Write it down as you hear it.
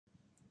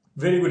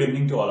Very good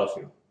evening to all of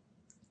you.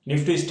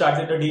 Nifty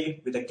started the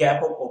day with a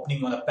gap up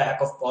opening on the back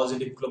of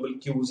positive global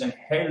cues and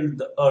held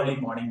the early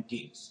morning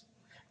gains.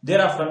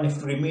 Thereafter,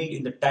 Nifty remained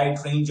in the tight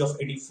range of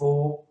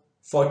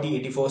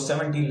 84.40,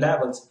 84.70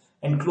 levels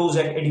and closed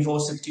at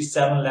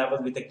 84.67 level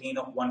with a gain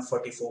of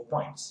 144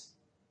 points.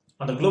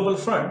 On the global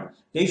front,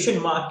 the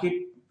Asian market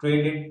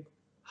traded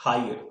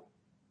higher,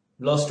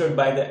 blustered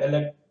by the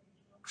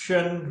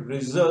election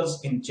results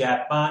in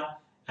Japan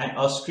and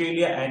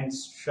Australia and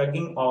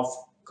shrugging off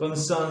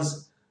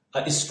concerns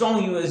a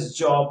strong US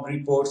job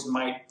reports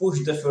might push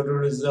the Federal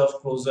Reserve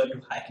closer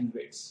to hiking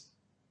rates.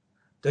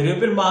 The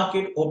European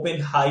market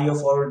opened higher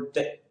for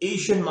the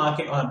Asian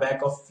market on the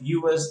back of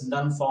US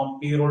non-farm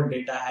payroll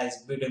data has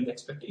beaten the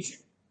expectation.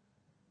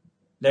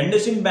 The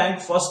IndusInd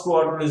Bank first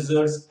quarter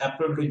results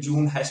April to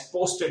June has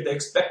posted the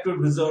expected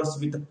results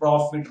with the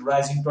profit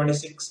rising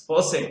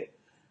 26%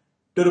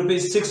 to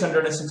rupees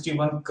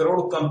 661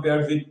 crore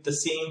compared with the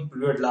same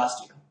period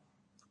last year.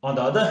 On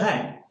the other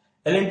hand,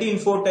 L&T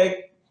Infotech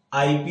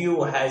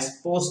IPO has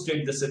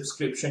posted the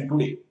subscription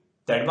today.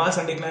 The advance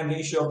and decline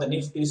ratio of the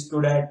Nifty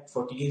stood at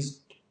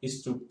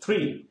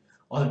 48:3.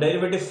 On the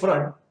derivative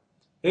front,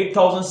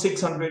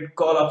 8,600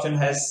 call option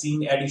has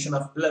seen addition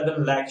of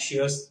 11 lakh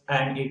shares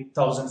and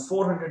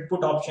 8,400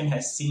 put option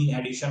has seen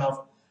addition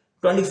of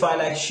 25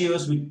 lakh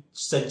shares, which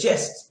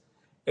suggests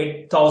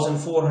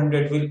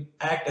 8,400 will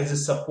act as a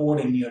support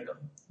in near term.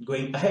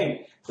 Going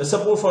ahead, the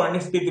support for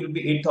Nifty will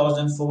be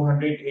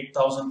 8,400,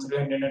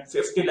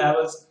 8,350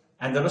 levels,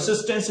 and the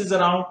resistance is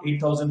around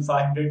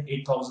 8,500,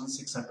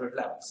 8,600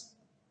 levels.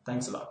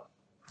 Thanks a lot.